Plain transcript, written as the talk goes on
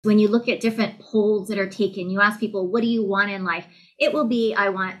When you look at different polls that are taken, you ask people, what do you want in life? It will be, I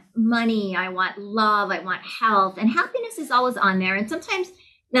want money, I want love, I want health. And happiness is always on there. And sometimes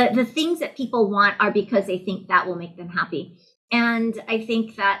the things that people want are because they think that will make them happy. And I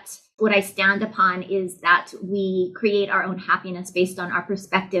think that what I stand upon is that we create our own happiness based on our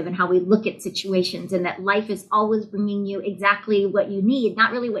perspective and how we look at situations, and that life is always bringing you exactly what you need,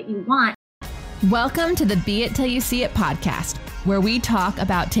 not really what you want. Welcome to the Be It Till You See It podcast, where we talk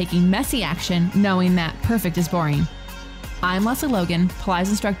about taking messy action, knowing that perfect is boring. I'm Leslie Logan, Pilates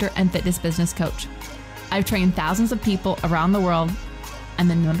instructor and fitness business coach. I've trained thousands of people around the world, and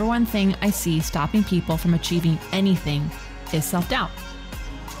the number one thing I see stopping people from achieving anything is self-doubt.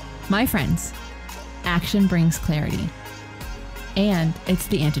 My friends, action brings clarity, and it's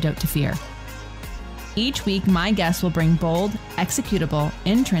the antidote to fear. Each week, my guests will bring bold, executable,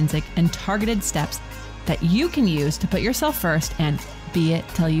 intrinsic, and targeted steps that you can use to put yourself first and be it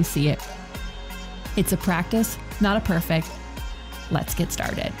till you see it. It's a practice, not a perfect. Let's get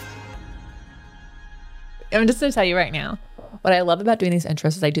started. I'm just going to tell you right now, what I love about doing these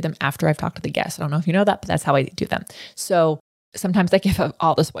intros is I do them after I've talked to the guests. I don't know if you know that, but that's how I do them. So sometimes I give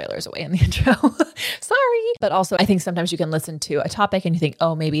all the spoilers away in the intro. Sorry. But also I think sometimes you can listen to a topic and you think,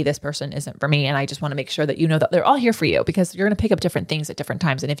 oh, maybe this person isn't for me. And I just want to make sure that you know that they're all here for you, because you're going to pick up different things at different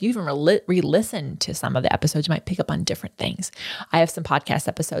times. And if you even re-listen to some of the episodes, you might pick up on different things. I have some podcast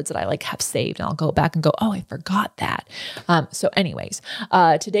episodes that I have saved, and I'll go back and go, oh, I forgot that. So anyways,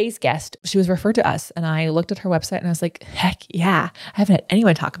 today's guest, she was referred to us, and I looked at her website and I was like, heck yeah, I haven't had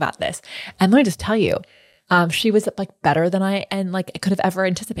anyone talk about this. And let me just tell you, she was better than I could have ever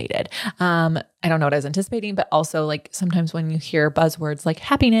anticipated. I don't know what I was anticipating, but also sometimes when you hear buzzwords like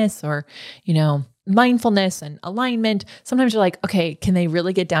happiness or, mindfulness and alignment, sometimes you're like, okay, can they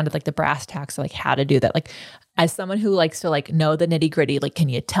really get down to the brass tacks of how to do that? As someone who likes to know the nitty gritty, can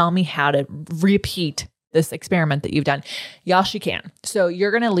you tell me how to repeat this experiment that you've done? Y'all, she can. So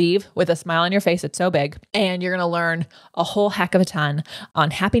you're going to leave with a smile on your face. It's so big. And you're going to learn a whole heck of a ton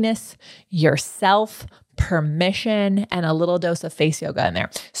on happiness, yourself, permission, and a little dose of face yoga in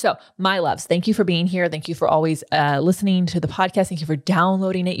there. So my loves, thank you for being here. Thank you for always listening to the podcast. Thank you for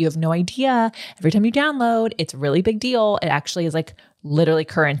downloading it. You have no idea. Every time you download, it's a really big deal. It actually is literally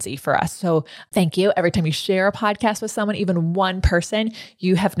currency for us. So thank you. Every time you share a podcast with someone, even one person,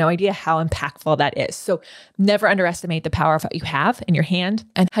 you have no idea how impactful that is. So never underestimate the power of what you have in your hand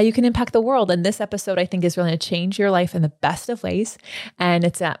and how you can impact the world. And this episode, I think, is really going to change your life in the best of ways. And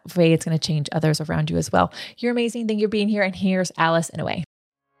it's that way it's going to change others around you as well. You're amazing. Thank you for being here. And here's Alice Inouye.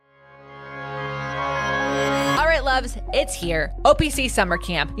 Loves, it's here. OPC Summer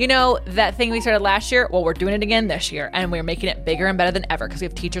Camp. You know, that thing we started last year? Well, we're doing it again this year, and we're making it bigger and better than ever because we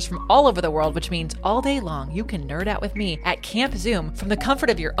have teachers from all over the world, which means all day long, you can nerd out with me at Camp Zoom from the comfort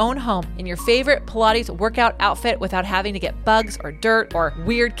of your own home in your favorite Pilates workout outfit without having to get bugs or dirt or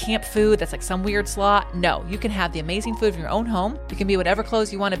weird camp food that's some weird slaw. No, you can have the amazing food from your own home. You can be whatever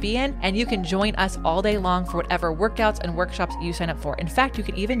clothes you want to be in, and you can join us all day long for whatever workouts and workshops you sign up for. In fact, you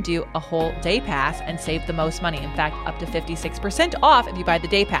can even do a whole day pass and save the most money. In fact, up to 56% off if you buy the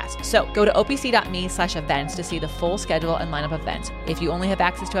day pass. So go to opc.me/events to see the full schedule and lineup of events. If you only have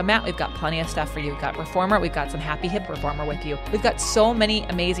access to a mat, we've got plenty of stuff for you. We've got Reformer. We've got some Happy Hip Reformer with you. We've got so many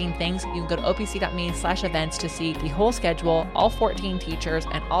amazing things. You can go to opc.me/events to see the whole schedule, all 14 teachers,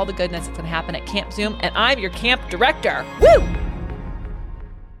 and all the goodness that's going to happen at Camp Zoom. And I'm your camp director. Woo!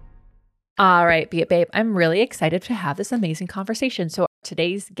 All right, Be It Babe. I'm really excited to have this amazing conversation. So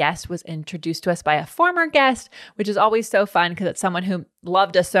today's guest was introduced to us by a former guest, which is always so fun because it's someone who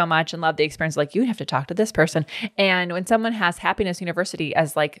loved us so much and loved the experience. You have to talk to this person. And when someone has Happiness University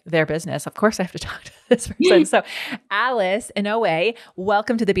as their business, of course I have to talk to this person. So Alice Inouye,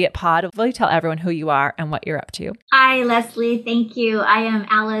 welcome to the Be It Pod. Will you tell everyone who you are and what you're up to? Hi, Leslie. Thank you. I am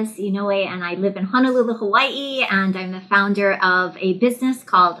Alice Inouye, and I live in Honolulu, Hawaii, and I'm the founder of a business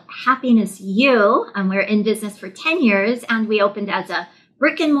called Happiness U. And we're in business for 10 years, and we opened as a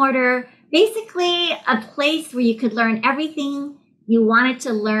brick and mortar, basically a place where you could learn everything you wanted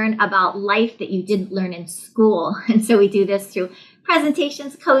to learn about life that you didn't learn in school. And so we do this through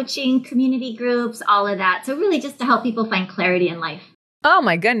presentations, coaching, community groups, all of that. So really just to help people find clarity in life. Oh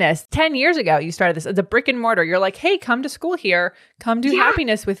my goodness. 10 years ago, you started this as a brick and mortar. You're like, hey, come to school here. Come do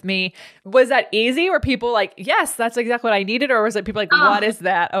happiness with me. Was that easy? Were people like, yes, that's exactly what I needed? Or was it people what is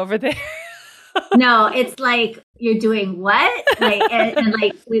that over there? No, it's you're doing what? And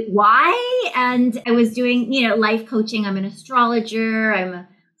why? And I was doing, life coaching. I'm an astrologer. I'm a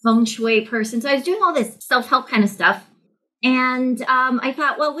feng shui person. So I was doing all this self-help kind of stuff. And I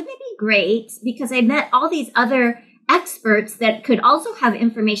thought, well, wouldn't it be great? Because I met all these other experts that could also have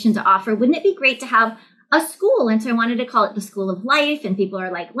information to offer. Wouldn't it be great to have a school? And so I wanted to call it the School of Life. And people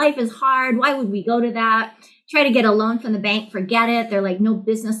are like, life is hard. Why would we go to that? Try to get a loan from the bank, forget it. They're like, no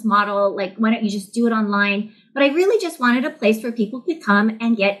business model. Like, why don't you just do it online? But I really just wanted a place where people could come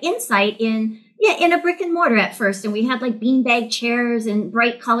and get insight in a brick and mortar at first. And we had like beanbag chairs and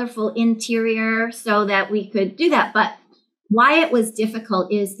bright, colorful interior so that we could do that. But why it was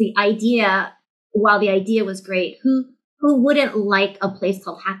difficult is the idea, while the idea was great, who wouldn't like a place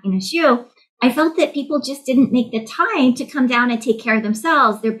called Happiness U? I felt that people just didn't make the time to come down and take care of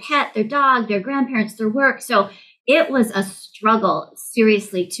themselves, their pet, their dog, their grandparents, their work. So it was a struggle,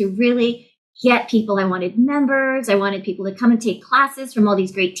 seriously, to really get people. I wanted members. I wanted people to come and take classes from all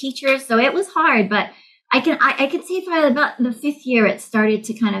these great teachers. So it was hard, but I can say by about the 5th year, it started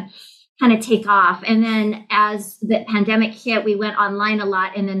to kind of take off. And then as the pandemic hit, we went online a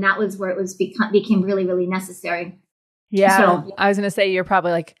lot. And then that was where it became really, really necessary. Yeah. So, I was going to say, you're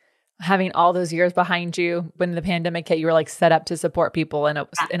probably like having all those years behind you when the pandemic hit, you were like set up to support people in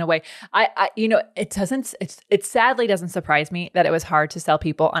a way. It sadly doesn't surprise me that it was hard to sell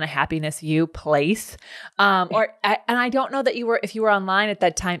people on a Happiness U place. And I don't know that if you were online at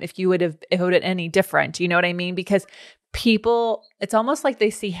that time, if it would have been any different, you know what I mean? Because people, it's almost like they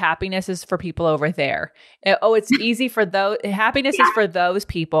see happiness is for people over there. It's easy for those. Happiness is for those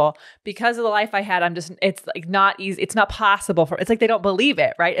people. Because of the life I had, it's like not easy. It's not possible it's like they don't believe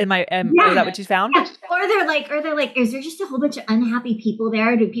it, right? Is that what you found? Yeah. Or they're like, is there just a whole bunch of unhappy people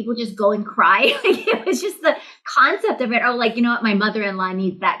there? Do people just go and cry? Like, it was just the concept of it. Oh, like, you know what? My mother-in-law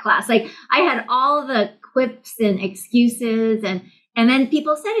needs that class. Like, I had all the quips and excuses and then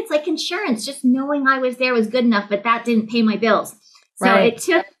people said it's like insurance. Just knowing I was there was good enough, but that didn't pay my bills. So right.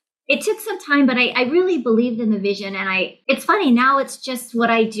 It took some time, but I really believed in the vision. And it's funny, now it's just what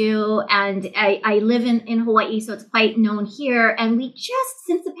I do. And I live in Hawaii, so it's quite known here. And we just,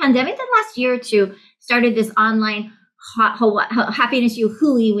 since the pandemic, the last year or two, started this online Happiness U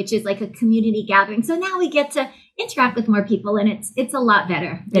Hui, which is like a community gathering. So now we get to interact with more people, and it's a lot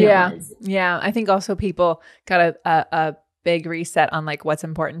better than it was. Yeah. I think also people got a big reset on like what's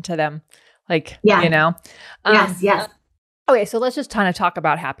important to them. Like, you know? Yes. Okay. So let's just kind of talk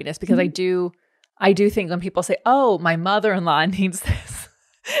about happiness, because I do think when people say, oh, my mother-in-law needs this,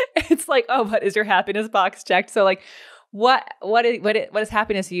 it's like, oh, but is your happiness box checked? So like, what is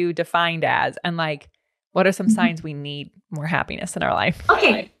Happiness U defined as? And like, what are some signs we need more happiness in our life?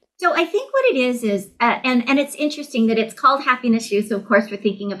 Okay. So I think what it is and it's interesting that it's called Happiness U. So of course we're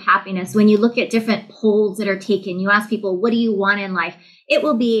thinking of happiness. When you look at different polls that are taken, you ask people, what do you want in life? It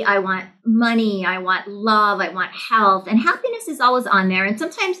will be, I want money, I want love, I want health. And happiness is always on there. And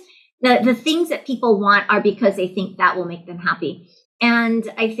sometimes the things that people want are because they think that will make them happy. And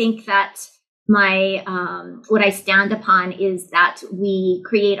I think that what I stand upon is that we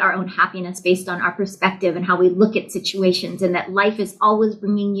create our own happiness based on our perspective and how we look at situations, and that life is always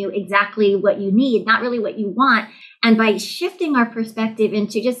bringing you exactly what you need, not really what you want. And by shifting our perspective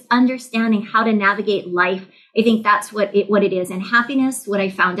into just understanding how to navigate life, I think that's what it is. And happiness, what I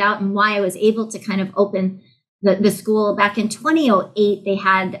found out and why I was able to kind of open the school back in 2008, they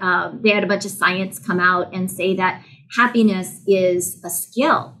had a bunch of science come out and say that happiness is a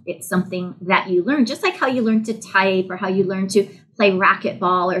skill. It's something that you learn, just like how you learn to type or how you learn to play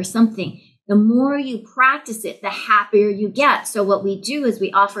racquetball or something. The more you practice it, the happier you get. So what we do is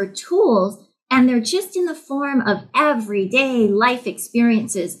we offer tools, and they're just in the form of everyday life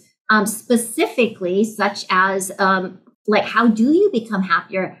experiences, specifically such as like, how do you become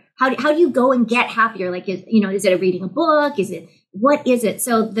happier? How do you go and get happier? Like, is it reading a book? What is it?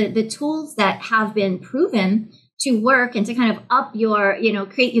 So the tools that have been proven to work and to kind of up your,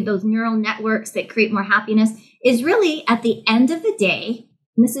 create those neural networks that create more happiness is really at the end of the day.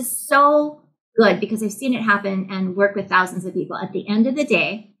 And this is so good because I've seen it happen and work with thousands of people. At the end of the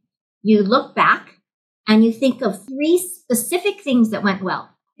day, you look back and you think of 3 specific things that went well.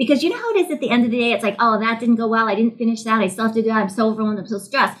 Because you know how it is at the end of the day, it's like, oh, that didn't go well. I didn't finish that. I still have to do that. I'm so overwhelmed. I'm so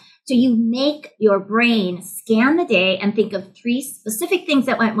stressed. So you make your brain scan the day and think of 3 specific things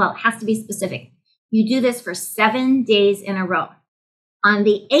that went well. It has to be specific. You do this for 7 days in a row. On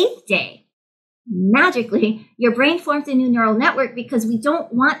the 8th day, magically, your brain forms a new neural network because we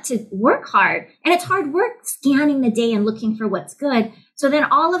don't want to work hard. And it's hard work scanning the day and looking for what's good. So then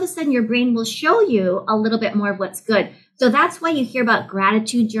all of a sudden, your brain will show you a little bit more of what's good. So that's why you hear about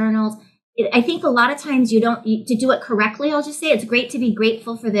gratitude journals. I think a lot of times to do it correctly, I'll just say it's great to be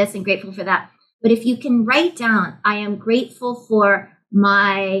grateful for this and grateful for that. But if you can write down, I am grateful for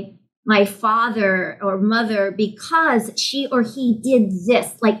my father or mother because she or he did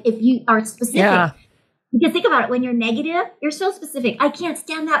this. Like, if you are specific, Because think about it, when you're negative, you're so specific. I can't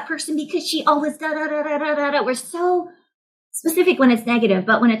stand that person because she always da da da da da da da. We're so specific when it's negative,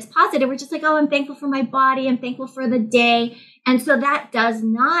 but when it's positive, we're just like, oh, I'm thankful for my body. I'm thankful for the day. And so that does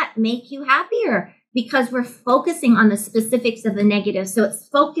not make you happier because we're focusing on the specifics of the negative. So it's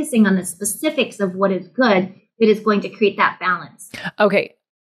focusing on the specifics of what is good that is going to create that balance. Okay.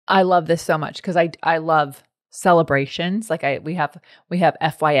 I love this so much because I love celebrations. Like we have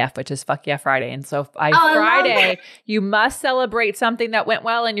FYF, which is Fuck Yeah Friday. And so Friday, you must celebrate something that went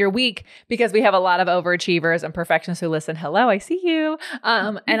well in your week because we have a lot of overachievers and perfectionists who listen. Hello, I see you.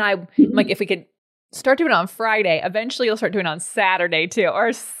 And I'm like, if we could start doing it on Friday, eventually you'll start doing it on Saturday too,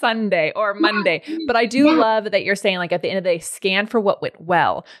 or Sunday or Monday. But I do love that you're saying like at the end of the day, scan for what went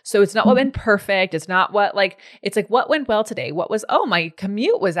well. So it's not what went perfect. It's not what it's like what went well today. What was, oh, my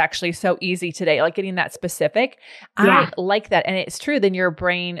commute was actually so easy today. Like getting that specific. I like that. And it's true. Then your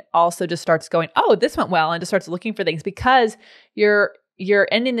brain also just starts going, oh, this went well. And just starts looking for things because you're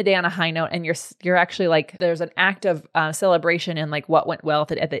ending the day on a high note and you're actually like, there's an act of celebration and like what went well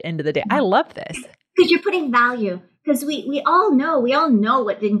at the end of the day. I love this. Because you're putting value. Because we all know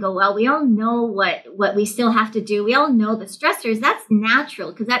what didn't go well. We all know what we still have to do. We all know the stressors. That's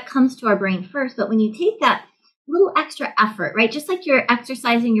natural because that comes to our brain first. But when you take that little extra effort, right? Just like you're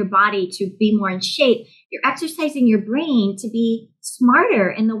exercising your body to be more in shape, you're exercising your brain to be smarter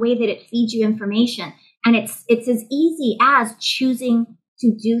in the way that it feeds you information. And it's as easy as choosing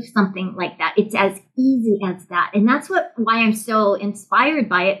to do something like that. It's as easy as that. And that's why I'm so inspired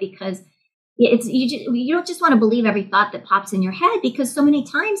by it, because you don't just want to believe every thought that pops in your head, because so many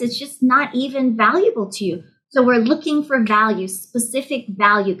times it's just not even valuable to you. So we're looking for value, specific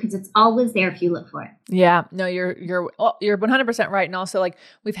value, because it's always there if you look for it. Yeah, no, you're 100% right. And also, like,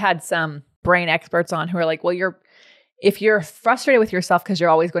 we've had some brain experts on who are like, well, if you're frustrated with yourself because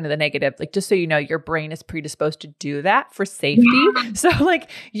you're always going to the negative, like, just so you know, your brain is predisposed to do that for safety. Yeah. So like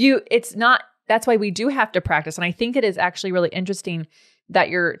that's why we do have to practice. And I think it is actually really interesting that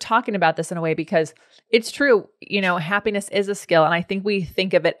you're talking about this in a way, because it's true, happiness is a skill. And I think we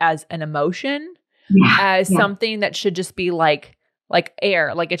think of it as an emotion, as something that should just be like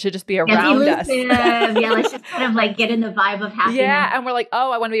air, like it should just be around us. Let's just kind of like get in the vibe of happiness. Yeah. And we're like,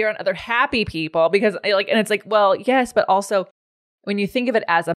 oh, I want to be around other happy people because and it's like, well, yes, but also when you think of it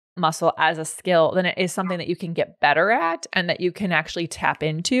as a muscle, as a skill, then it is something that you can get better at and that you can actually tap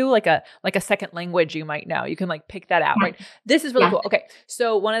into, like a second language you might know. You can like pick that out, right? This is really cool. Okay.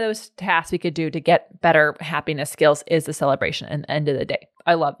 So one of those tasks we could do to get better happiness skills is the celebration at the end of the day.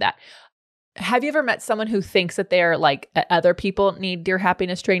 I love that. Have you ever met someone who thinks that they're like other people need your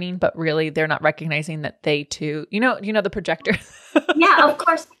happiness training, but really they're not recognizing that they too, the projector? Yeah, of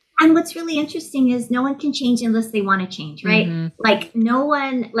course. And what's really interesting is no one can change unless they want to change, right? Mm-hmm. Like no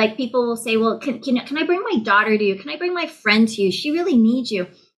one, like people will say, well, can I bring my daughter to you? Can I bring my friend to you? She really needs you.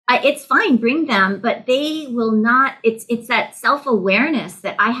 It's fine, bring them, but they will not. It's that self-awareness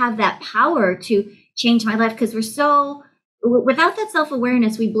that I have that power to change my life, because without that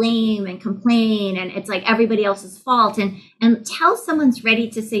self-awareness, we blame and complain, and it's like everybody else's fault. And until someone's ready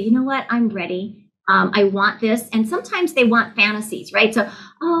to say, you know what, I'm ready. I want this. And sometimes they want fantasies, right? So,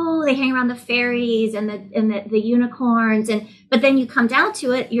 they hang around the fairies and the unicorns. But then you come down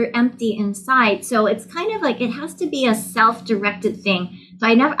to it, you're empty inside. So it's kind of like, it has to be a self-directed thing. So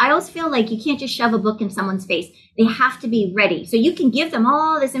I always feel like you can't just shove a book in someone's face. They have to be ready. So you can give them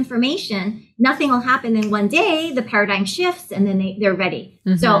all this information. Nothing will happen. Then one day the paradigm shifts and then they're ready.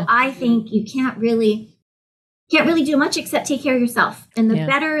 Mm-hmm. So I think you can't really do much except take care of yourself. And the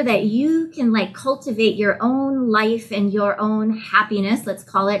better that you can like cultivate your own life and your own happiness, let's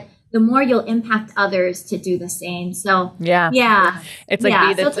call it, the more you'll impact others to do the same. So it's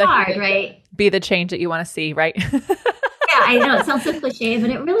like it's hard, right? Be the change that you want to see, right? Yeah, I know it sounds so cliche, but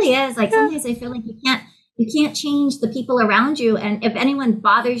it really is. Like sometimes I feel like you can't change the people around you. And if anyone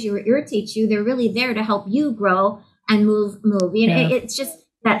bothers you or irritates you, they're really there to help you grow and move. It's just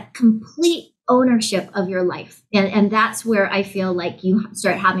that complete ownership of your life. And that's where I feel like you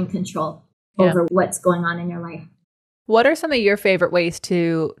start having control over what's going on in your life. What are some of your favorite ways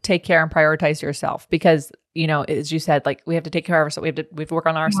to take care and prioritize yourself? Because, as you said, like we have to take care of ourselves. We have to work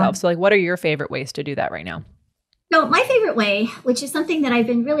on ourselves. So like, what are your favorite ways to do that right now? So my favorite way, which is something that I've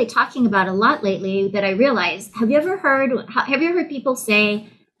been really talking about a lot lately, that I realized, have you ever heard people say,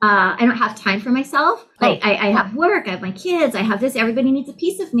 I don't have time for myself? Like I have work, I have my kids, I have this, everybody needs a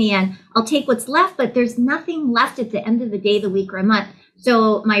piece of me, and I'll take what's left, but there's nothing left at the end of the day, the week, or a month.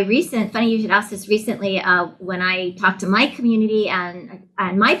 So funny you should ask this, recently, when I talked to my community and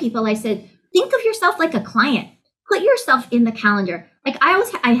my people, I said, think of yourself like a client. put yourself in the calendar. Like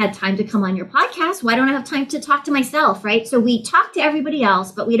I had time to come on your podcast. Why don't I have time to talk to myself, right? So we talk to everybody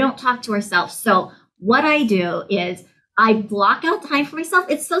else, but we don't talk to ourselves. So what I do is I block out time for myself.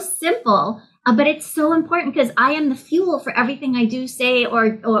 It's so simple, but it's so important because I am the fuel for everything I do, say,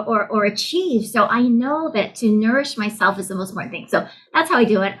 or achieve. So I know that to nourish myself is the most important thing. So that's how I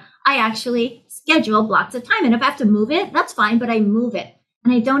do it. I actually schedule blocks of time. And if I have to move it, that's fine, but I move it.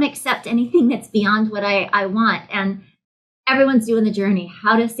 And I don't accept anything that's beyond what I want. And everyone's doing the journey,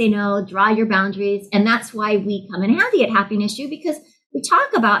 how to say no, draw your boundaries. And that's why we come in handy at Happiness You, because we talk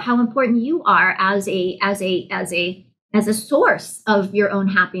about how important you are as a source of your own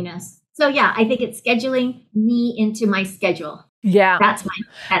happiness. So yeah, I think it's scheduling me into my schedule. Yeah. That's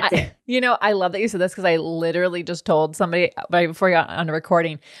it. I love that you said this because I literally just told somebody right before you got on the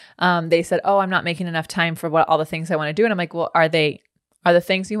recording, they said, oh, I'm not making enough time for all the things I want to do. And I'm like, well, are the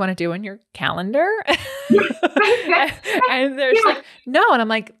things you want to do in your calendar? And they're just like, no. And I'm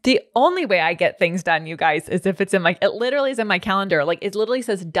like, the only way I get things done, you guys, is if it's it literally is in my calendar. Like it literally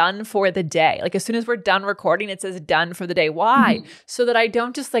says done for the day. Like as soon as we're done recording, it says done for the day. Why? Mm-hmm. So that I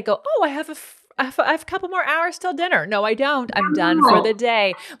don't just go, oh, I have a couple more hours till dinner. No, I don't. I'm done for the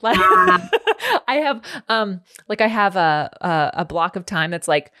day. Like I have a block of time that's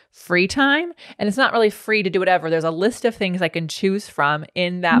like free time, and it's not really free to do whatever. There's a list of things I can choose from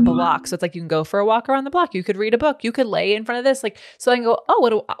in that block. So it's like you can go for a walk around the block. You could read a book. You could lay in front of this. Like so I can go, oh,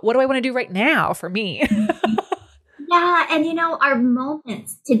 what do I want to do right now for me? Yeah. And our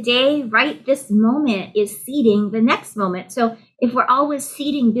moments today, right? This moment is seeding the next moment. So if we're always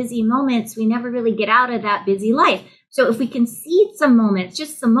seeding busy moments, we never really get out of that busy life. So if we can seed some moments,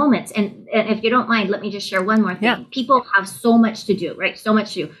 just some moments, and if you don't mind, let me just share one more thing. Yeah. People have so much to do, right? So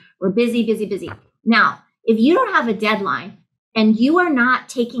much to do. We're busy, busy, busy. Now, if you don't have a deadline and you are not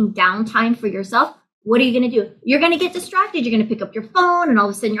taking downtime for yourself, what are you going to do? You're going to get distracted. You're going to pick up your phone and all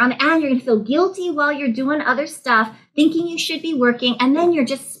of a sudden you're on and you're going to feel guilty while you're doing other stuff, thinking you should be working. And then you're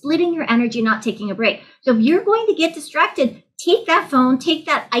just splitting your energy, not taking a break. So if you're going to get distracted, take that phone, take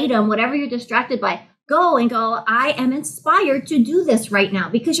that item, whatever you're distracted by, go, I am inspired to do this right now,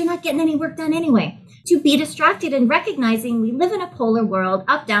 because you're not getting any work done anyway. To be distracted and recognizing we live in a polar world,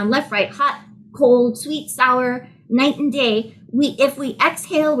 up, down, left, right, hot, cold, sweet, sour, night and day. If we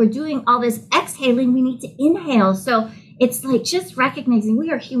exhale, we're doing all this exhaling, we need to inhale. So it's like just recognizing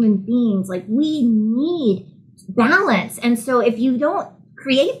we are human beings, like we need balance. And so if you don't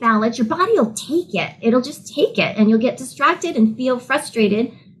create balance, your body will take it. It'll just take it, and you'll get distracted and feel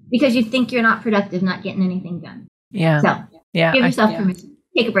frustrated because you think you're not productive, not getting anything done. Yeah. So give yourself permission.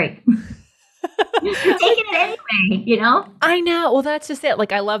 Take a break. You're taking it anyway, I know. Well, that's just it.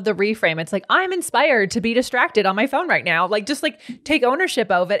 Like, I love the reframe. It's like, I'm inspired to be distracted on my phone right now. Like, just like take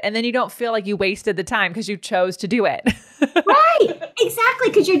ownership of it. And then you don't feel like you wasted the time because you chose to do it. Right. Exactly.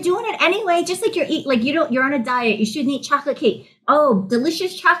 Because you're doing it anyway. Just like you're on a diet. You shouldn't eat chocolate cake. Oh,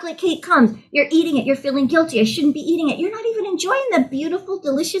 delicious chocolate cake comes. You're eating it. You're feeling guilty. I shouldn't be eating it. You're not even enjoying the beautiful,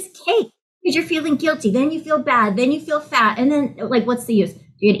 delicious cake because you're feeling guilty. Then you feel bad. Then you feel fat. And then what's the use?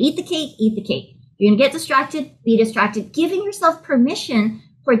 You're going to eat the cake, eat the cake. You're going to get distracted, be distracted. Giving yourself permission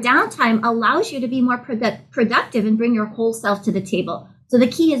for downtime allows you to be more productive and bring your whole self to the table. So the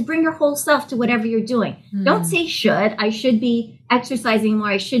key is bring your whole self to whatever you're doing. Don't say should. I should be exercising more.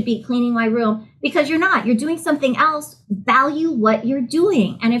 I should be cleaning my room, because you're not. You're doing something else. Value what you're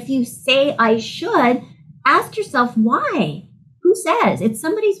doing. And if you say I should, ask yourself why. Who says? It's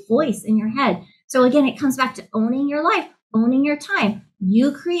somebody's voice in your head. So again, it comes back to owning your life, owning your time.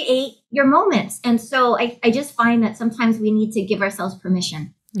 You create your moments. And so I just find that sometimes we need to give ourselves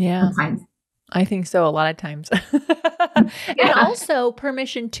permission. Yeah. Sometimes. I think so a lot of times. And also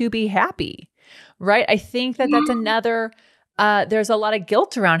permission to be happy, right? I think that's another, there's a lot of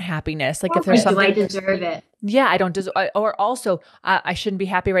guilt around happiness. Like if there's something. Do I deserve it? Yeah, I don't deserve, or also I shouldn't be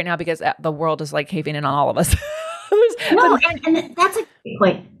happy right now because the world is like caving in on all of us. No, and that's a great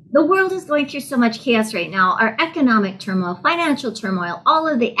point. The world is going through so much chaos right now. Our economic turmoil, financial turmoil, all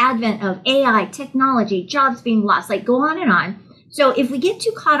of the advent of AI, technology, jobs being lost, like go on and on. So if we get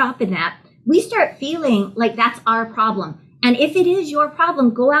too caught up in that, we start feeling like that's our problem. And if it is your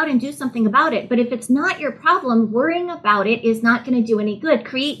problem, go out and do something about it. But if it's not your problem, worrying about it is not going to do any good.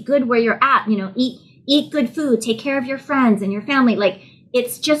 Create good where you're at, eat good food, take care of your friends and your family. Like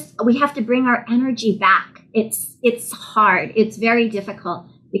it's just, we have to bring our energy back. It's hard. It's very difficult,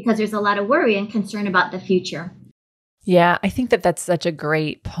 because there's a lot of worry and concern about the future. Yeah, I think that's such a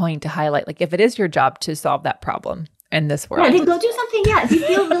great point to highlight. Like if it is your job to solve that problem in this world. Yeah, then go do something. Yeah, if you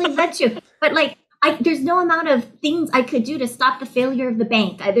feel really led to. But like there's no amount of things I could do to stop the failure of the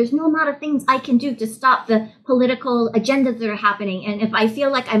bank. There's no amount of things I can do to stop the political agendas that are happening. And if I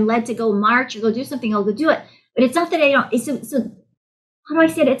feel like I'm led to go march or go do something, I'll go do it. But it's not that I don't. So how do I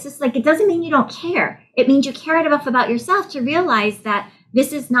say it? It's just like, it doesn't mean you don't care. It means you care enough about yourself to realize that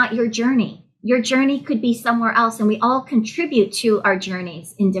this is not your journey. Your journey could be somewhere else. And we all contribute to our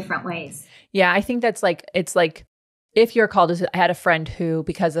journeys in different ways. Yeah, I think that's like, it's like, if you're called, I had a friend who,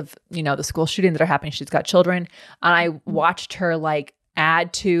 because of, the school shooting that are happening, she's got children. And I watched her like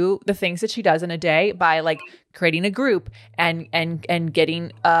add to the things that she does in a day by like creating a group and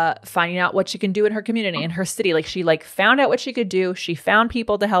getting, finding out what she can do in her community, in her city. Like she like found out what she could do. She found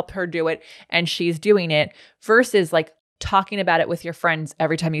people to help her do it, and she's doing it, versus like talking about it with your friends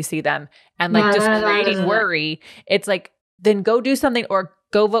every time you see them and like just creating worry. It's like, then go do something, or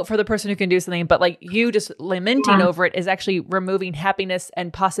go vote for the person who can do something. But like you just lamenting over it is actually removing happiness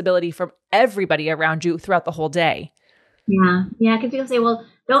and possibility from everybody around you throughout the whole day. Yeah. Yeah. Because people say, well,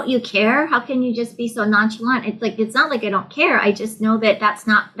 don't you care? How can you just be so nonchalant? It's like, it's not like I don't care. I just know that that's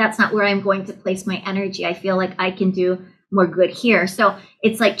not where I'm going to place my energy. I feel like I can do more good here. So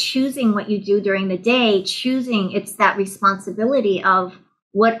it's like choosing what you do during the day, it's that responsibility of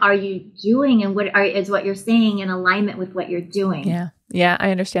what are you doing and is what you're saying in alignment with what you're doing. Yeah. Yeah,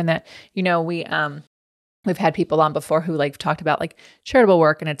 I understand that. We've had people on before who like talked about like charitable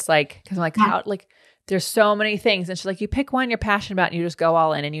work, and it's like, because I'm like, how, like, there's so many things, and she's like, you pick one you're passionate about and you just go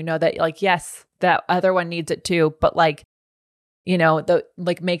all in, and you know that like, yes, that other one needs it too, but like,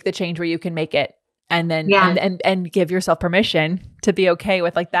 make the change where you can make it, and then and give yourself permission to be okay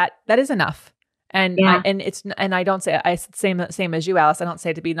with like that is enough. And I don't say same as you, Alice. I don't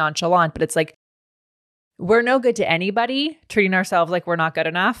say it to be nonchalant, but it's like, we're no good to anybody treating ourselves like we're not good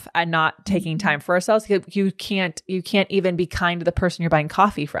enough and not taking time for ourselves. You can't even be kind to the person you're buying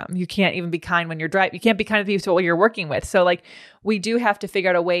coffee from. You can't even be kind when you're driving. You can't be kind to the people you're working with. So like, we do have to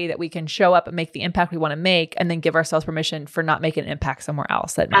figure out a way that we can show up and make the impact we want to make, and then give ourselves permission for not making an impact somewhere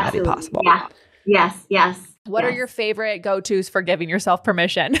else that might not be possible. Yeah. Yes. What are your favorite go-tos for giving yourself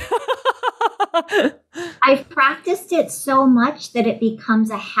permission? I've practiced it so much that it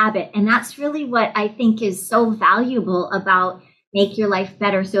becomes a habit. And that's really what I think is so valuable about Make Your Life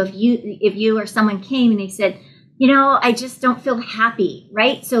Better. So if you or someone came and they said, I just don't feel happy,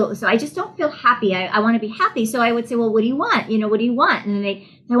 right? So I just don't feel happy. I want to be happy. So I would say, well, what do you want? What do you want? And then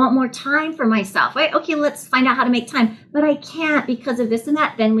I want more time for myself, right? Okay, let's find out how to make time. But I can't because of this and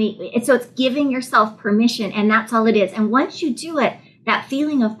that. So it's giving yourself permission, and that's all it is. And once you do it, that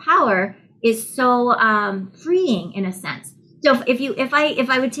feeling of power is so freeing in a sense. So if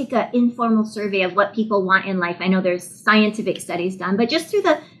I would take an informal survey of what people want in life, I know there's scientific studies done, but just through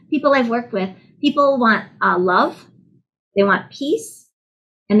the people I've worked with, people want love, they want peace,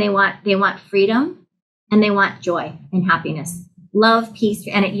 and they want freedom, and they want joy and happiness. Love, peace,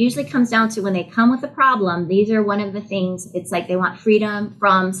 and it usually comes down to when they come with a problem, these are one of the things. It's like they want freedom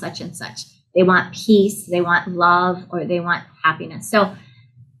from such and such. They want peace, they want love, or they want happiness. So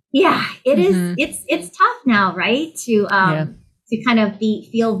yeah, it is. It's tough now, right? To kind of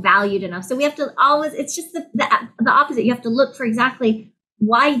feel valued enough. So we have to always. It's just the opposite. You have to look for exactly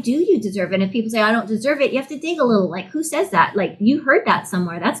why do you deserve it. And if people say I don't deserve it, you have to dig a little. Like, who says that? Like, you heard that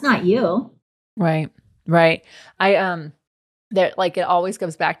somewhere. That's not you. Right. That like, it always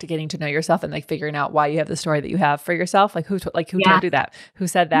comes back to getting to know yourself and like figuring out why you have the story that you have for yourself. Like who told you that? Who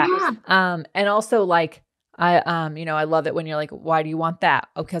said that? Yeah. And also like. I love it when you're like, why do you want that?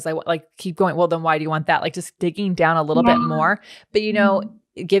 Oh, because I like keep going. Well, then why do you want that? Like just digging down a little bit more. But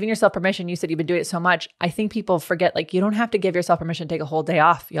giving yourself permission, you said you've been doing it so much. I think people forget, like, you don't have to give yourself permission to take a whole day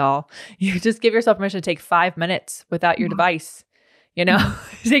off, y'all. You just give yourself permission to take 5 minutes without your device, get up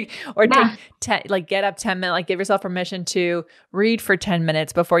 10 minutes, like give yourself permission to read for 10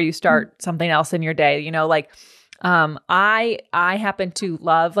 minutes before you start something else in your day, I happen to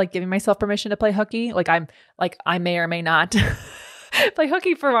love like giving myself permission to play hooky. I may or may not play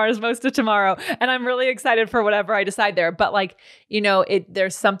hooky for most of tomorrow. And I'm really excited for whatever I decide there. But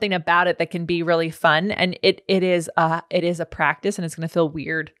there's something about it that can be really fun. And it is a practice, and it's going to feel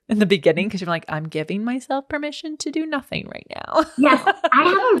weird in the beginning because you're like, I'm giving myself permission to do nothing right now. Yes. I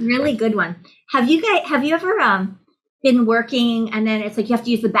have a really good one. Have you ever, been working, and then it's like you have to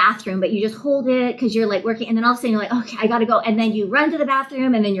use the bathroom, but you just hold it because you're like working, and then all of a sudden you're like, okay, I gotta go, and then you run to the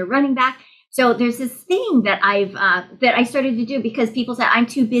bathroom, and then you're running back. So there's this thing that I started to do because people said I'm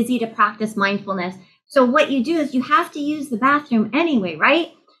too busy to practice mindfulness. So what you do is you have to use the bathroom anyway, right?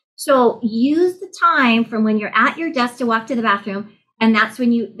 So use the time from when you're at your desk to walk to the bathroom, And that's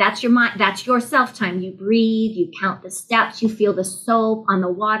when that's your mind, that's your self time. You breathe, you count the steps, you feel the soap on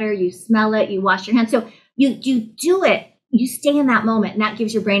the water, you smell it, you wash your hands. So you do it, you stay in that moment, and that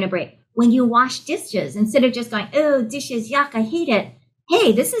gives your brain a break. When you wash dishes, instead of just going, oh, dishes, yuck, I hate it.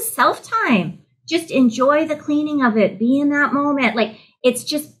 Hey, this is self time. Just enjoy the cleaning of it. Be in that moment. Like, it's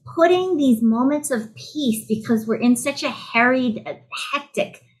just putting these moments of peace, because we're in such a harried,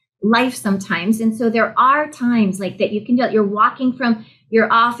 hectic life sometimes. And so there are times like that you can do it. You're walking from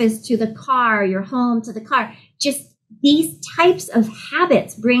your office to the car, your home to the car. Just these types of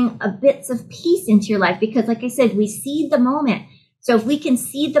habits bring a bits of peace into your life, because like I said, we seed the moment. So if we can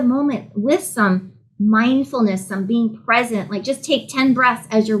seed the moment with some mindfulness, some being present, like just take 10 breaths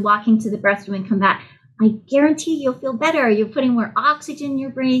as you're walking to the restroom and come back, I guarantee you'll feel better. You're putting more oxygen in your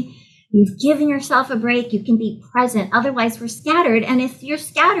brain. You've given yourself a break. You can be present. Otherwise, we're scattered. And if you're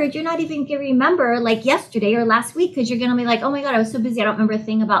scattered, you're not even going to remember like yesterday or last week, because you're going to be like, oh my God, I was so busy. I don't remember a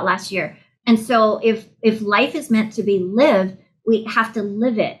thing about last year. And so if life is meant to be lived, we have to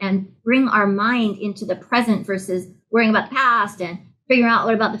live it and bring our mind into the present versus worrying about the past and figuring out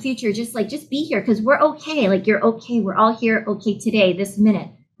what about the future. Just be here, because we're okay. Like, you're okay. We're all here. Okay. Today, this minute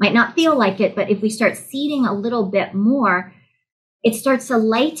might not feel like it, but if we start seeding a little bit more, it starts to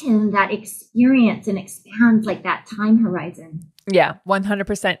lighten that experience and expands like that time horizon. Yeah,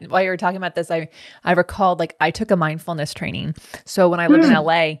 100%. While you were talking about this, I recalled, like, I took a mindfulness training. So when I lived in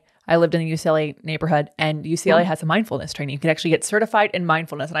LA, I lived in the UCLA neighborhood, and UCLA has a mindfulness training. You can actually get certified in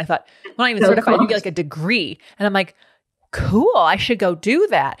mindfulness. And I thought, well, not even certified, cool. You get like a degree. And I'm like, cool, I should go do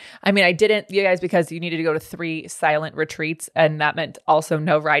that. I mean, I didn't, you guys, because you needed to go to 3 silent retreats, and that meant also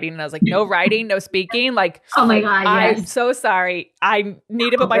no writing. And I was like, no writing, no speaking. Like, oh my God, yes. I'm so sorry. I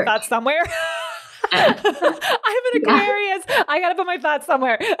need to put my thoughts somewhere. I'm an Aquarius. I got to put my thoughts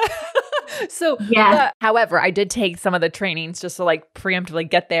somewhere. So, however, I did take some of the trainings just to like preemptively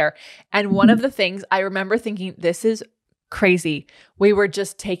get there. And one of the things I remember thinking, this is crazy. We had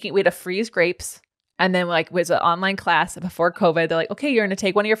to freeze grapes. And then like was an online class before COVID. They're like, okay, you're going to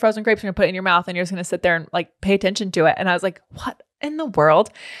take one of your frozen grapes, you're going to put it in your mouth, and you're just going to sit there and like pay attention to it. And I was like, what in the world?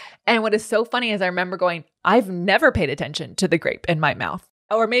 And what is so funny is I remember going, I've never paid attention to the grape in my mouth.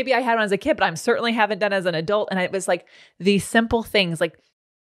 Or maybe I had one as a kid, but I certainly haven't done it as an adult. And it was like these simple things, like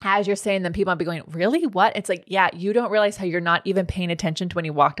as you're saying them, people might be going, really? What? It's like, yeah, you don't realize how you're not even paying attention to when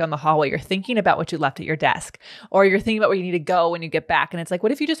you walk down the hallway. You're thinking about what you left at your desk, or you're thinking about where you need to go when you get back. And it's like,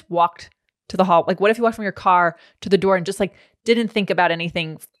 what if you just walked to the hall? Like, what if you walked from your car to the door and just like didn't think about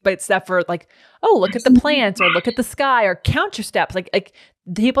anything, but except for like, oh, look at the plants, or look at the sky, or count your steps. Like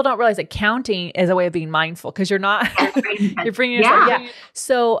people don't realize that counting is a way of being mindful, because you're not, you're bringing yourself. Yeah.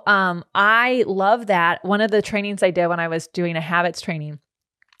 So I love that. One of the trainings I did when I was doing a habits training,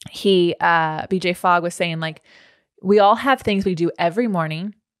 BJ Fogg was saying, like, we all have things we do every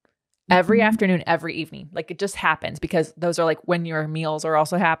morning, every afternoon, every evening. Like, it just happens, because those are like when your meals are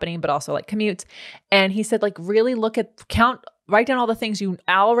also happening, but also like commutes. And he said, like, really write down all the things you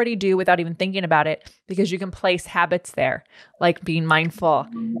already do without even thinking about it, because you can place habits there, like being mindful.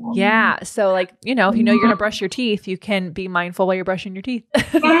 Yeah. So like, if you know you're going to brush your teeth, you can be mindful while you're brushing your teeth.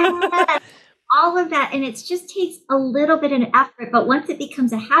 All of that. And it just takes a little bit of effort, but once it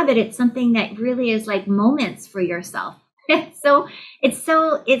becomes a habit, it's something that really is like moments for yourself. So it's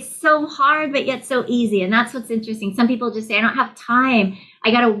so hard, but yet so easy. And that's what's interesting. Some people just say, I don't have time.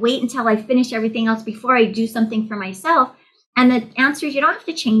 I got to wait until I finish everything else before I do something for myself. And the answer is, you don't have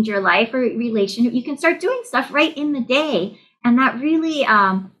to change your life or relationship. You can start doing stuff right in the day. And that really,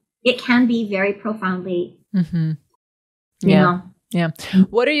 it can be very profoundly, you know. Yeah.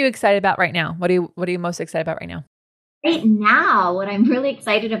 What are you excited about right now? What are you most excited about right now? Right now, what I'm really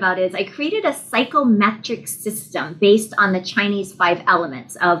excited about is I created a psychometric system based on the Chinese 5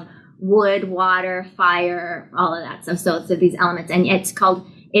 elements of wood, water, fire, all of that stuff. So it's these elements, and I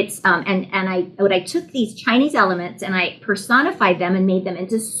took these Chinese elements and I personified them and made them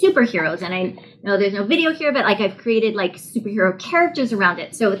into superheroes. And I know there's no video here, but like I've created like superhero characters around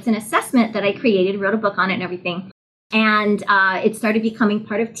it. So it's an assessment that I created, wrote a book on it and everything. And it started becoming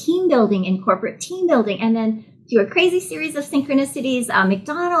part of team building and corporate team building. And then through a crazy series of synchronicities,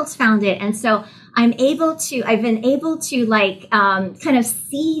 McDonald's found it. And so I've been able to like kind of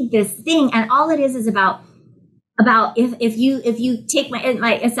see this thing. And all it is about if you take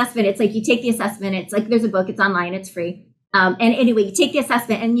my assessment, it's like you take the assessment. It's like there's a book, it's online, it's free. And anyway, you take the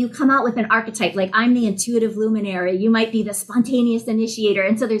assessment and you come out with an archetype. Like, I'm the intuitive luminary. You might be the spontaneous initiator.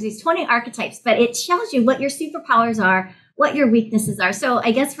 And so there's these 20 archetypes, but it tells you what your superpowers are, what your weaknesses are. So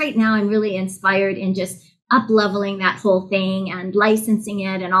I guess right now I'm really inspired in just up-leveling that whole thing and licensing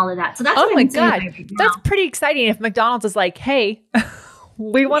it and all of that. So that's oh what my I'm doing God, right now. that's pretty exciting. If McDonald's is like, hey,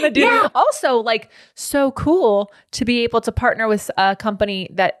 we want to do also like so cool to be able to partner with a company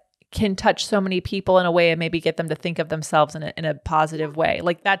that can touch so many people in a way and maybe get them to think of themselves in a positive way.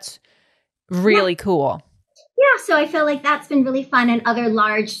 Like that's really cool. Yeah, so I feel like that's been really fun, and other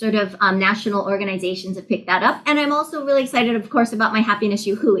large sort of national organizations have picked that up. And I'm also really excited, of course, about my Happiness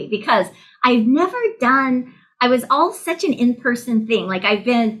U Hui, because I was all such an in-person thing. Like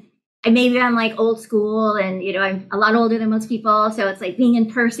maybe I'm like old school and, I'm a lot older than most people. So it's like being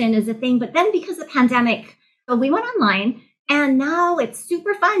in person is a thing. But then because of the pandemic, we went online, and now it's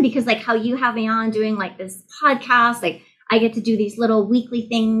super fun because like how you have me on doing like this podcast, like I get to do these little weekly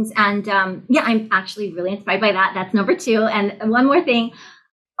things. And I'm actually really inspired by that. That's number 2. And one more thing.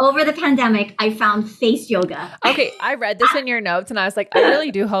 Over the pandemic, I found face yoga. Okay, I read this in your notes and I was like, I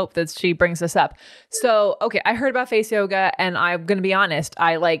really do hope that she brings this up. So, okay, I heard about face yoga, and I'm going to be honest.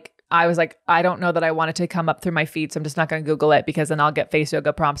 I was like, I don't know that I want it to come up through my feed, so I'm just not going to Google it because then I'll get face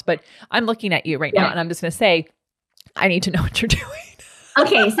yoga prompts. But I'm looking at you right now, and I'm just going to say, I need to know what you're doing.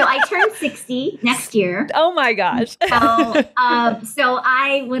 Okay, so I turn 60 next year. Oh my gosh. When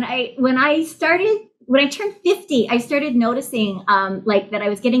I turned 50, I started noticing like that I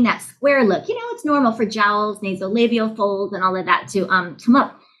was getting that square look. It's normal for jowls, nasolabial folds, and all of that to come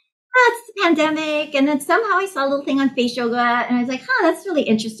up. That's the pandemic. And then somehow I saw a little thing on face yoga, and I was like, that's really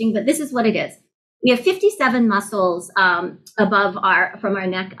interesting. But this is what it is. We have 57 muscles from our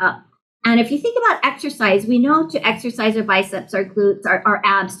neck up. And if you think about exercise, we know to exercise our biceps, our glutes, our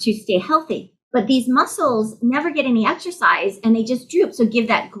abs to stay healthy. But these muscles never get any exercise, and they just droop. So give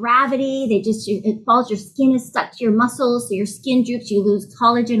that gravity. It falls. Your skin is stuck to your muscles. So your skin droops. You lose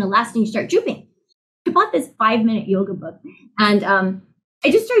collagen, elastin. You start drooping. I bought this 5-minute yoga book, and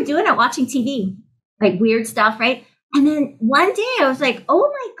I just started doing it, watching TV, like weird stuff, right? And then one day I was like, oh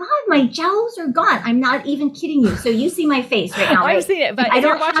my God, my jowls are gone. I'm not even kidding you. So you see my face right now. Right? I've seen it, but if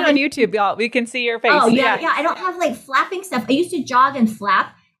you're watching on YouTube, y'all, we can see your face. Oh, yeah. I don't have like flapping stuff. I used to jog and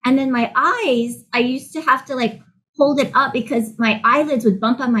flap. And then my eyes, I used to have to like hold it up because my eyelids would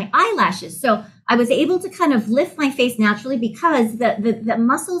bump on my eyelashes. So I was able to kind of lift my face naturally because the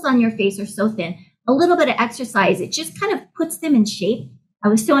muscles on your face are so thin. A little bit of exercise, it just kind of puts them in shape. I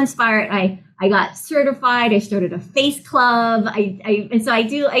was so inspired. I got certified. I started a face club. I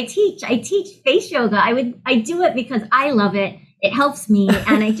teach face yoga. I do it because I love it. It helps me,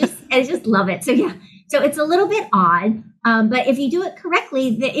 and I just love it. So yeah. So it's a little bit odd, but if you do it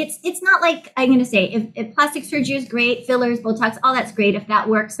correctly, it's not like I'm going to say if plastic surgery is great, fillers, Botox, all that's great. If that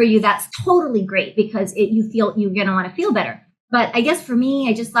works for you, that's totally great because you're going to want to feel better. But I guess for me,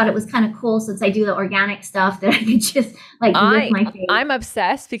 I just thought it was kind of cool since I do the organic stuff that I could just like lift my face. I'm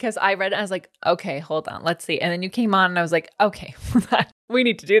obsessed because I read it and I was like, okay, hold on, let's see. And then you came on and I was like, okay, we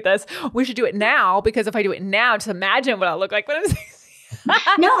need to do this. We should do it now because if I do it now, just imagine what I'll look like when I'm 60.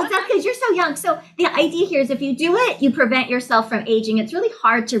 No, exactly, because you're so young. So the idea here is if you do it, you prevent yourself from aging. It's really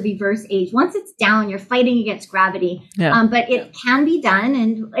hard to reverse age. Once it's down, you're fighting against gravity. Yeah. But it can be done,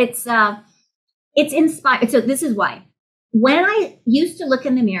 and it's inspired. So this is why. When I used to look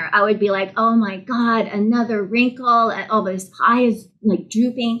in the mirror, I would be like, oh my God, another wrinkle. Oh, this eye is like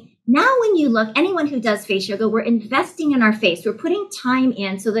drooping. Now, when you look, anyone who does face yoga, we're investing in our face. We're putting time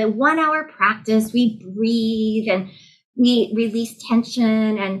in. So the 1 hour practice, we breathe and we release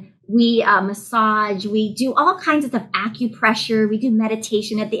tension and we massage. We do all kinds of stuff, acupressure. We do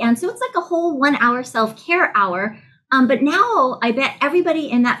meditation at the end. So it's like a whole 1 hour self-care hour. But now I bet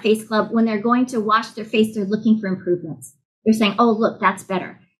everybody in that face club, when they're going to wash their face, they're looking for improvements. They're saying, oh, look, that's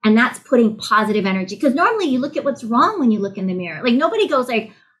better. And that's putting positive energy. Because normally you look at what's wrong when you look in the mirror. Like nobody goes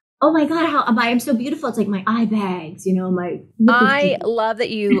like, oh my God, I'm so beautiful. It's like my eye bags, I love that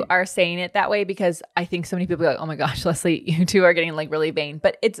you are saying it that way because I think so many people are like, oh my gosh, Leslie, you two are getting like really vain.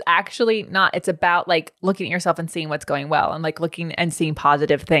 But it's actually not. It's about like looking at yourself and seeing what's going well and like looking and seeing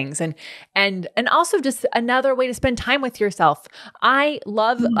positive things. And also just another way to spend time with yourself. I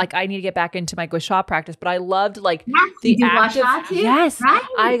love, like I need to get back into my gua sha practice, but I loved like the act of, yes, right?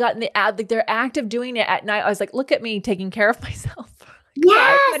 I got in the like their act of doing it at night. I was like, look at me taking care of myself.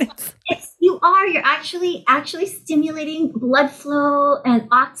 Yes, you're actually stimulating blood flow and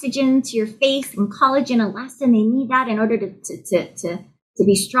oxygen to your face and collagen, elastin. They need that in order to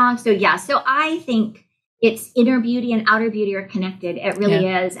be strong. So yeah, so I think it's inner beauty and outer beauty are connected. It really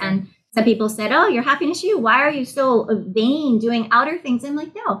is. And some people said, oh, your Happiness U, why are you so vain doing outer things? I'm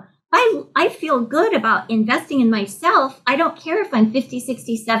like, no, I feel good about investing in myself. I don't care if I'm 50,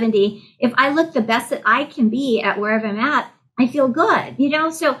 60, 70. If I look the best that I can be at wherever I'm at, I feel good,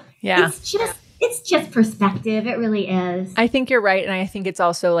 So It's just perspective. It really is. I think you're right. And I think it's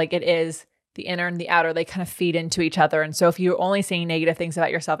also like it is the inner and the outer, they kind of feed into each other. And so if you're only saying negative things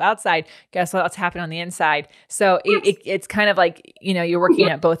about yourself outside, guess what's happening on the inside? So it's kind of like, you're working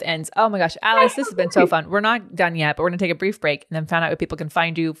at both ends. Oh my gosh, Alice, this has been so fun. We're not done yet, but we're going to take a brief break and then find out where people can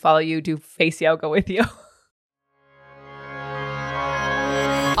find you, follow you, do face yoga with you.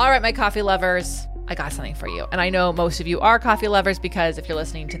 All right, my coffee lovers, I got something for you. And I know most of you are coffee lovers because if you're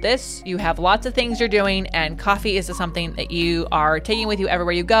listening to this, you have lots of things you're doing and coffee is something that you are taking with you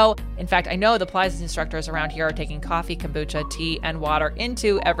everywhere you go. In fact, I know the Pilates instructors around here are taking coffee, kombucha, tea, and water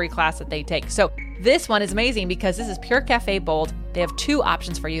into every class that they take. So this one is amazing because this is Pure Cafe Bold. They have two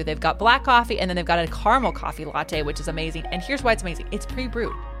options for you. They've got black coffee and then they've got a caramel coffee latte, which is amazing. And here's why it's amazing. It's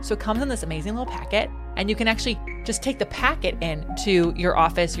pre-brewed. So it comes in this amazing little packet and you can actually just take the packet in to your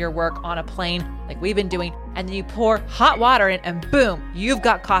office, your work on a plane like we've been doing. And then you pour hot water in and boom, you've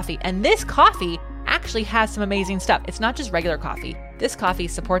got coffee. And this coffee actually has some amazing stuff. It's not just regular coffee. This coffee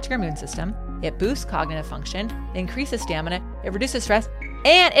supports your immune system. It boosts cognitive function, it increases stamina, it reduces stress,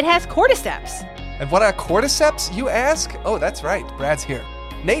 and it has cordyceps. And what are cordyceps, you ask? Oh, that's right. Brad's here.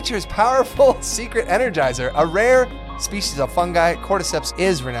 Nature's powerful secret energizer, a rare species of fungi. Cordyceps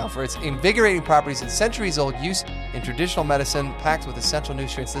is renowned for its invigorating properties and centuries-old use in traditional medicine, packed with essential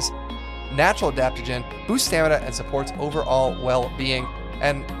nutrients. This natural adaptogen boosts stamina and supports overall well-being.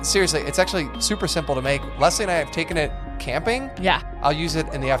 And seriously, it's actually super simple to make. Leslie and I have taken it camping. Yeah. I'll use it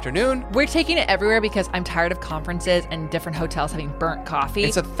in the afternoon. We're taking it everywhere because I'm tired of conferences and different hotels having burnt coffee.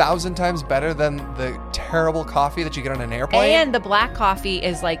 It's 1,000 times better than the terrible coffee that you get on an airplane. And the black coffee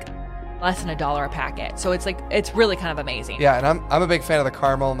is like less than $1 a packet. So it's really kind of amazing. Yeah, and I'm a big fan of the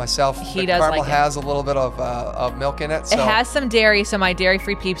caramel myself. He the does caramel like it. has a little bit of milk in it. So. It has some dairy, so my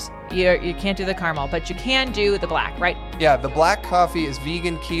dairy-free peeps, you can't do the caramel, but you can do the black, right? Yeah, the black coffee is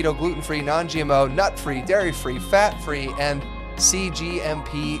vegan, keto, gluten-free, non-GMO, nut-free, dairy-free, fat-free, and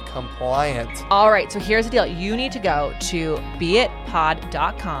CGMP compliant. All right, so here's the deal. You need to go to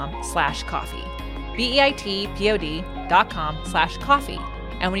beitpod.com/coffee. beitpod.com/coffee.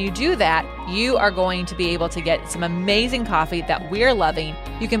 And when you do that, you are going to be able to get some amazing coffee that we're loving.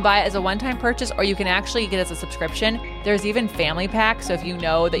 You can buy it as a one-time purchase, or you can actually get it as a subscription. There's even family packs. So if you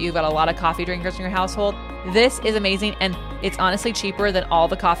know that you've got a lot of coffee drinkers in your household, this is amazing. And it's honestly cheaper than all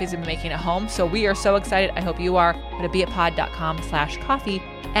the coffees we've been making at home. So we are so excited. I hope you are. Go to beitpod.com/coffee.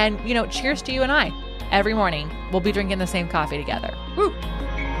 And, cheers to you and I. Every morning, we'll be drinking the same coffee together. Woo!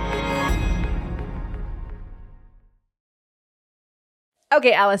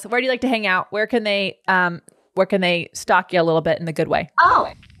 Okay, Alice, where do you like to hang out? Where can they stalk you a little bit in the good way?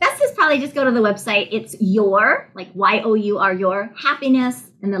 Oh, best is probably just go to the website. It's your, like YOUR, your happiness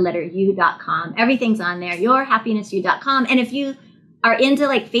and the letter U.com. Everything's on there, yourhappinessyou.com. And if you are into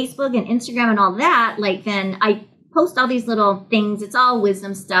like Facebook and Instagram and all that, like then I post all these little things. It's all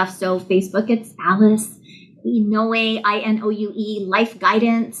wisdom stuff. So Facebook, it's Alice Inoue, INOUE, life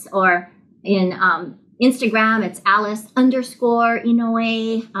guidance, or in Instagram, it's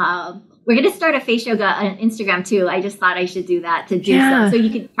Alice_Inoue. We're going to start a face yoga on Instagram too. I just thought I should do that to do so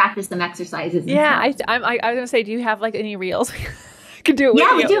you could practice some exercises. Yeah, I was going to say, do you have like any reels? Could do it with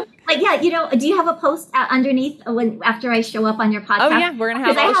you. We do. Like, do you have a post underneath after I show up on your podcast? Oh yeah, we're gonna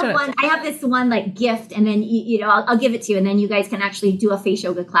have. I have this one like gift, and then I'll give it to you, and then you guys can actually do a face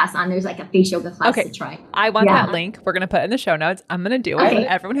yoga class on. There's like a face yoga class to try. I want that link. We're gonna put it in the show notes. I'm gonna do it. Okay.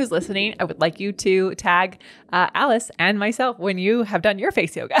 Everyone who's listening, I would like you to tag Alice and myself when you have done your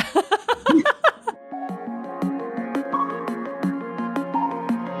face yoga.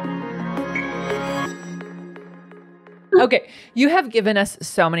 Okay, you have given us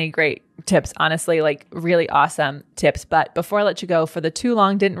so many great tips, honestly, like really awesome tips. But before I let you go, for the too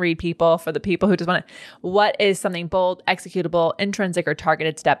long didn't read people, for the people who just want to, what is something bold, executable, intrinsic, or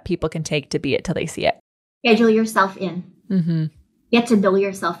targeted step people can take to be it till they see it? Schedule yourself in. Mm-hmm. Get to know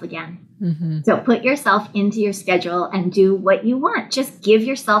yourself again. Mm-hmm. So put yourself into your schedule and do what you want. Just give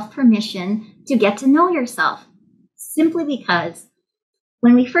yourself permission to get to know yourself. Simply because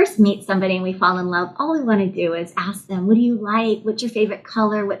when we first meet somebody and we fall in love, all we want to do is ask them, what do you like? What's your favorite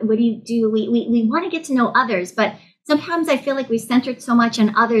color? What do you do? We want to get to know others, but sometimes I feel like we centered so much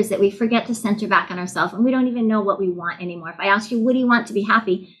on others that we forget to center back on ourselves, and we don't even know what we want anymore. If I ask you, what do you want to be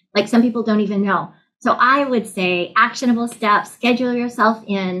happy? Like some people don't even know. So I would say actionable steps, schedule yourself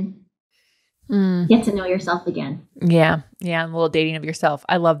in, get to know yourself again. Yeah. Yeah. And a little dating of yourself.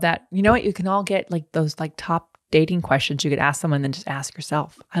 I love that. You know what? You can all get like those like top dating questions you could ask someone, then just ask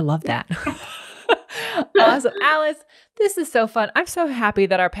yourself. I love that. Awesome. Alice, this is so fun. I'm so happy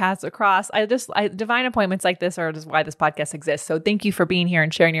that our paths are crossed. Divine appointments like this are just why this podcast exists. So thank you for being here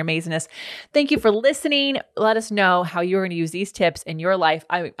and sharing your amazingness. Thank you for listening. Let us know how you're going to use these tips in your life.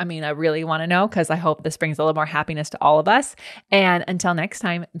 I really want to know, because I hope this brings a little more happiness to all of us. And until next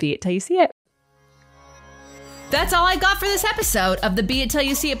time, be it till you see it. That's all I got for this episode of the Be It Till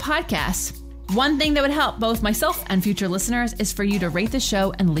You See It podcast. One thing that would help both myself and future listeners is for you to rate the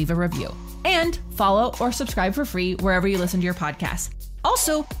show and leave a review. And follow or subscribe for free wherever you listen to your podcast.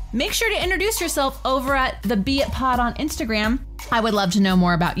 Also, make sure to introduce yourself over at the Be It Pod on Instagram. I would love to know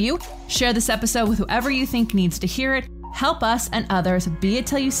more about you. Share this episode with whoever you think needs to hear it. Help us and others be it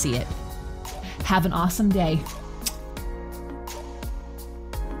till you see it. Have an awesome day.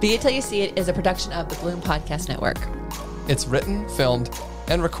 Be It Till You See It is a production of the Bloom Podcast Network. It's written, filmed,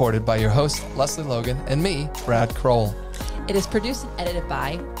 and recorded by your host, Leslie Logan, and me, Brad Kroll. It is produced and edited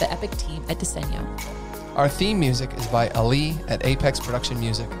by the epic team at Diseño. Our theme music is by Ali at Apex Production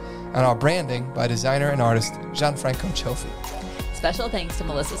Music, and our branding by designer and artist Gianfranco Cioffi. Special thanks to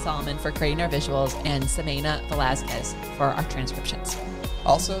Melissa Solomon for creating our visuals and Semena Velazquez for our transcriptions.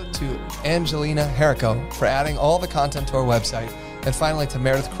 Also to Angelina Herrico for adding all the content to our website. And finally to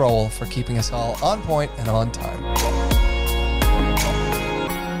Meredith Crowell for keeping us all on point and on time.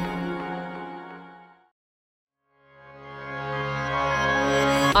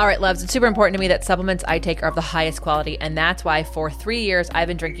 All right, loves, it's super important to me that supplements I take are of the highest quality, and that's why for 3 years I've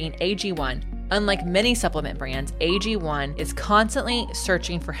been drinking AG1. Unlike many supplement brands, AG1 is constantly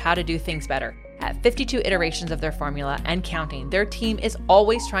searching for how to do things better. At 52 iterations of their formula and counting, their team is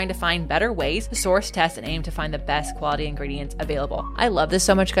always trying to find better ways to source, test, and aim to find the best quality ingredients available. I love this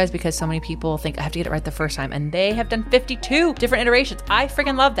so much, guys, because so many people think I have to get it right the first time, and they have done 52 different iterations. I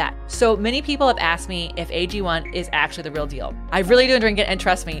freaking love that. So many people have asked me if AG1 is actually the real deal. I really do drink it, and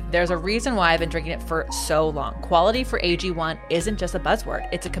trust me, there's a reason why I've been drinking it for so long. Quality for AG1 isn't just a buzzword.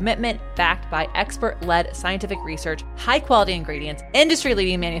 It's a commitment backed by expert-led scientific research, high-quality ingredients,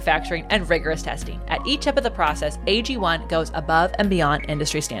 industry-leading manufacturing, and rigorous testing. At each step of the process, AG1 goes above and beyond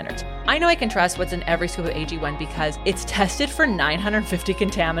industry standards. I know I can trust what's in every scoop of AG1 because it's tested for 950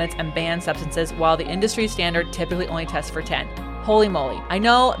 contaminants and banned substances, while the industry standard typically only tests for 10. Holy moly. I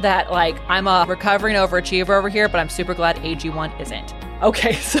know that I'm a recovering overachiever over here, but I'm super glad AG1 isn't.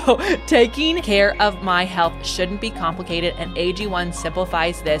 Okay, so taking care of my health shouldn't be complicated, and AG1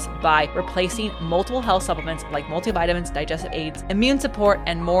 simplifies this by replacing multiple health supplements like multivitamins, digestive aids, immune support,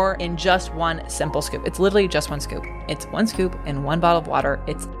 and more in just one simple scoop. It's literally just one scoop. It's one scoop in one bottle of water.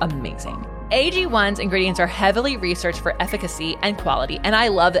 It's amazing. AG1's ingredients are heavily researched for efficacy and quality, and I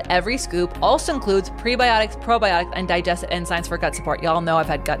love that every scoop also includes prebiotics, probiotics, and digestive enzymes for gut support. Y'all know I've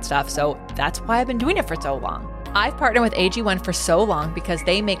had gut stuff, so that's why I've been doing it for so long. I've partnered with AG1 for so long because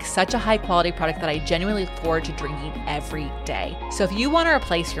they make such a high quality product that I genuinely look forward to drinking every day. So if you want to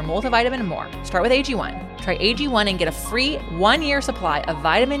replace your multivitamin and more, start with AG1. Try AG1 and get a free 1-year supply of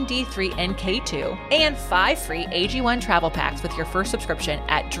vitamin D3 and K2 and 5 free AG1 travel packs with your first subscription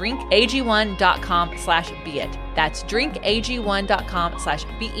at drinkag1.com/beeit. That's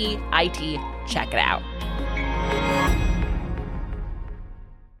drinkag1.com/BEIT. Check it out.